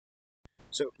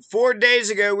So 4 days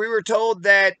ago, we were told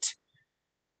that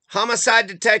homicide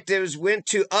detectives went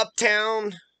to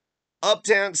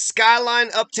Skyline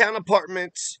Uptown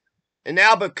Apartments in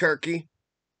Albuquerque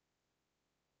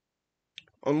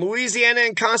on Louisiana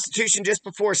and Constitution just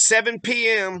before 7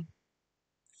 p.m.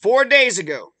 4 days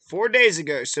ago. 4 days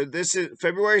ago. So this is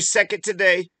February 2nd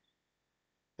today.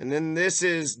 And then this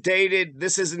is dated.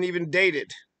 This isn't even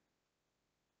dated.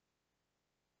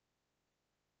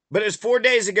 But it's 4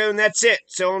 days ago, and that's it.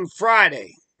 So on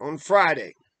Friday,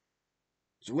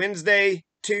 it's Wednesday,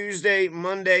 Tuesday,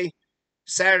 Monday,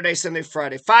 Saturday, Sunday,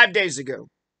 Friday. 5 days ago.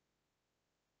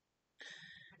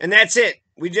 And that's it.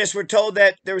 We just were told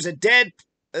that there was a dead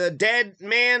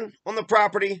man on the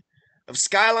property of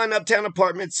Skyline Uptown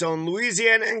Apartments on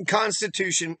Louisiana and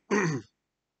Constitution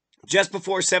just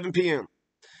before 7 p.m.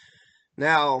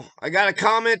 Now, I got a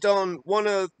comment on one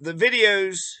of the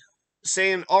videos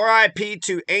saying RIP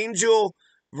to Angel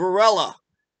Varela.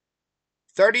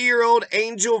 30-year-old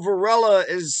Angel Varela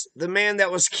is the man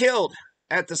that was killed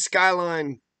at the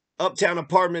Skyline Uptown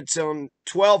Apartments on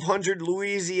 1200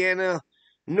 Louisiana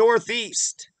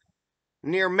Northeast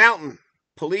near Mountain.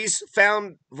 Police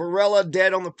found Varela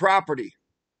dead on the property.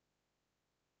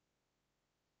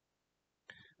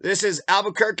 This is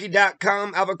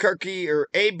Albuquerque.com, Albuquerque or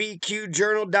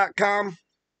ABQjournal.com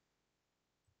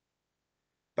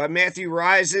by Matthew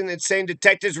Risen. It's saying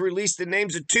detectives released the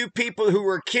names of 2 people who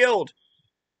were killed.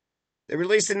 They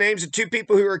released the names of 2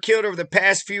 people who were killed over the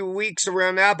past few weeks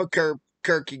around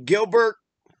Albuquerque. Gilbert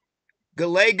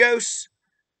Gallegos,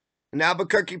 an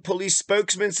Albuquerque police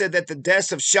spokesman, said that the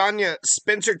deaths of Shania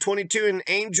Spencer, 22, and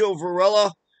Angel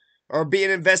Varela are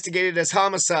being investigated as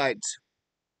homicides.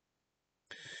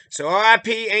 So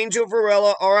R.I.P. Angel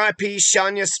Varela, R.I.P.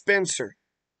 Shania Spencer.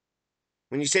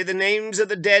 When you say the names of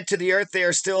the dead to the earth, they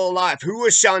are still alive. Who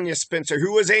was Shania Spencer?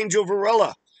 Who was Angel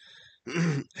Varela?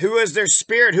 Who was their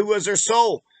spirit? Who was their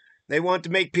soul? They wanted to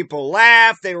make people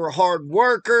laugh. They were hard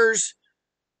workers.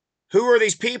 Who are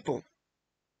these people?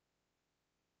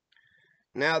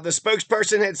 Now, the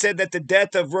spokesperson had said that the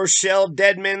death of Rochelle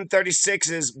Dedman, 36,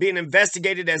 is being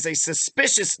investigated as a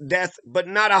suspicious death, but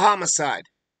not a homicide.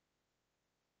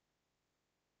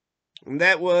 And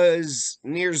that was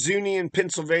near Zuni in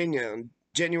Pennsylvania on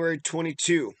January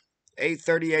 22,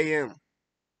 8:30 a.m.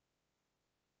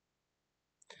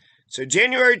 So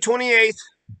January 28th,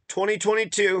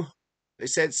 2022, they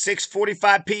said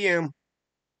 6:45 p.m.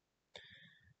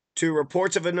 to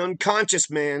reports of an unconscious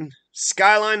man,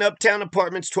 Skyline Uptown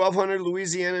Apartments, 1200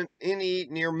 Louisiana NE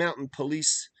near Mountain,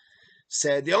 police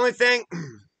said. The only thing,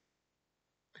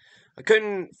 I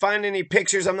couldn't find any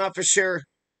pictures. I'm not for sure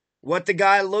what the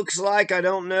guy looks like. I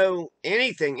don't know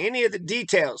anything, any of the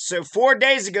details. So 4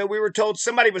 days ago, we were told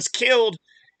somebody was killed.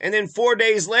 And then 4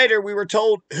 days later, we were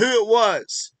told who it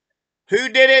was. Who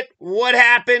did it? What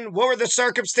happened? What were the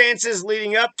circumstances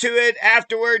leading up to it,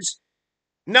 afterwards?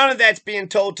 None of that's being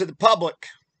told to the public.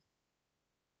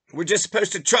 We're just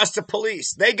supposed to trust the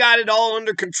police. They got it all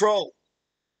under control.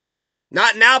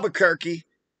 Not in Albuquerque.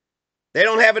 They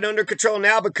don't have it under control in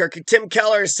Albuquerque. Tim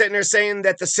Keller is sitting there saying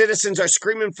that the citizens are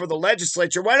screaming for the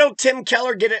legislature. Why don't Tim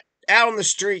Keller get it out on the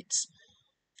streets?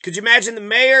 Could you imagine the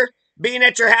mayor being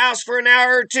at your house for an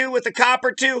hour or two with a cop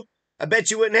or two? I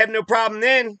bet you wouldn't have no problem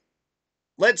then.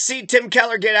 Let's see Tim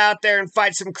Keller get out there and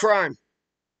fight some crime.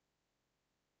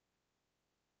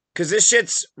 Because this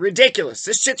shit's ridiculous.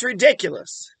 This shit's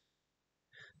ridiculous.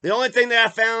 The only thing that I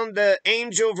found, the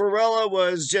Angel Varela,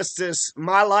 was just this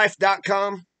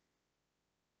mylife.com.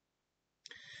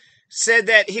 Said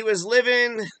that he was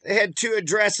living, they had 2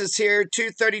 addresses here,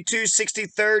 232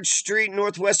 63rd Street,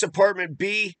 Northwest Apartment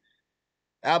B,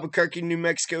 Albuquerque, New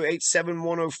Mexico,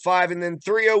 87105, and then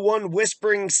 301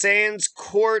 Whispering Sands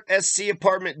Court, SC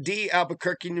Apartment D,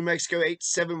 Albuquerque, New Mexico,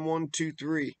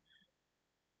 87123.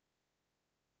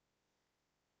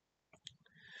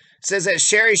 Says that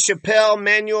Sherry Chappelle,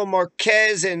 Manuel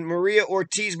Marquez, and Maria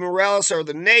Ortiz Morales are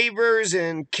the neighbors,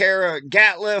 and Kara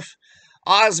Gatliff,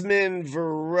 Osmond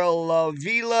Varela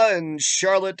Vila, and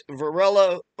Charlotte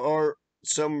Varela are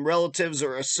some relatives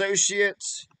or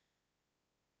associates.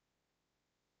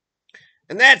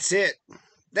 And that's it.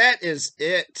 That is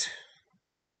it.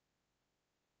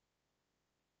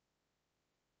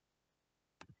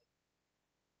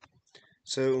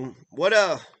 So, what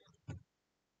a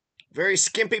very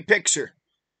skimpy picture.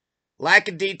 Lack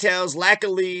of details, lack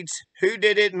of leads. Who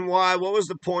did it and why? What was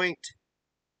the point?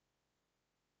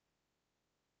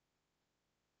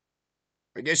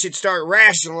 I guess you'd start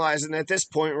rationalizing at this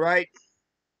point, right?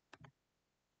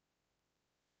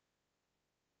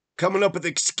 Coming up with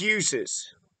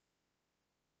excuses.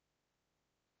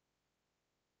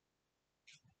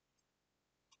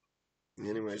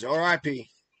 Anyways, R.I.P.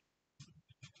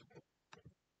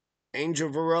 Angel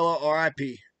Varela,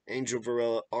 R.I.P. Angel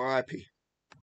Varela, R.I.P.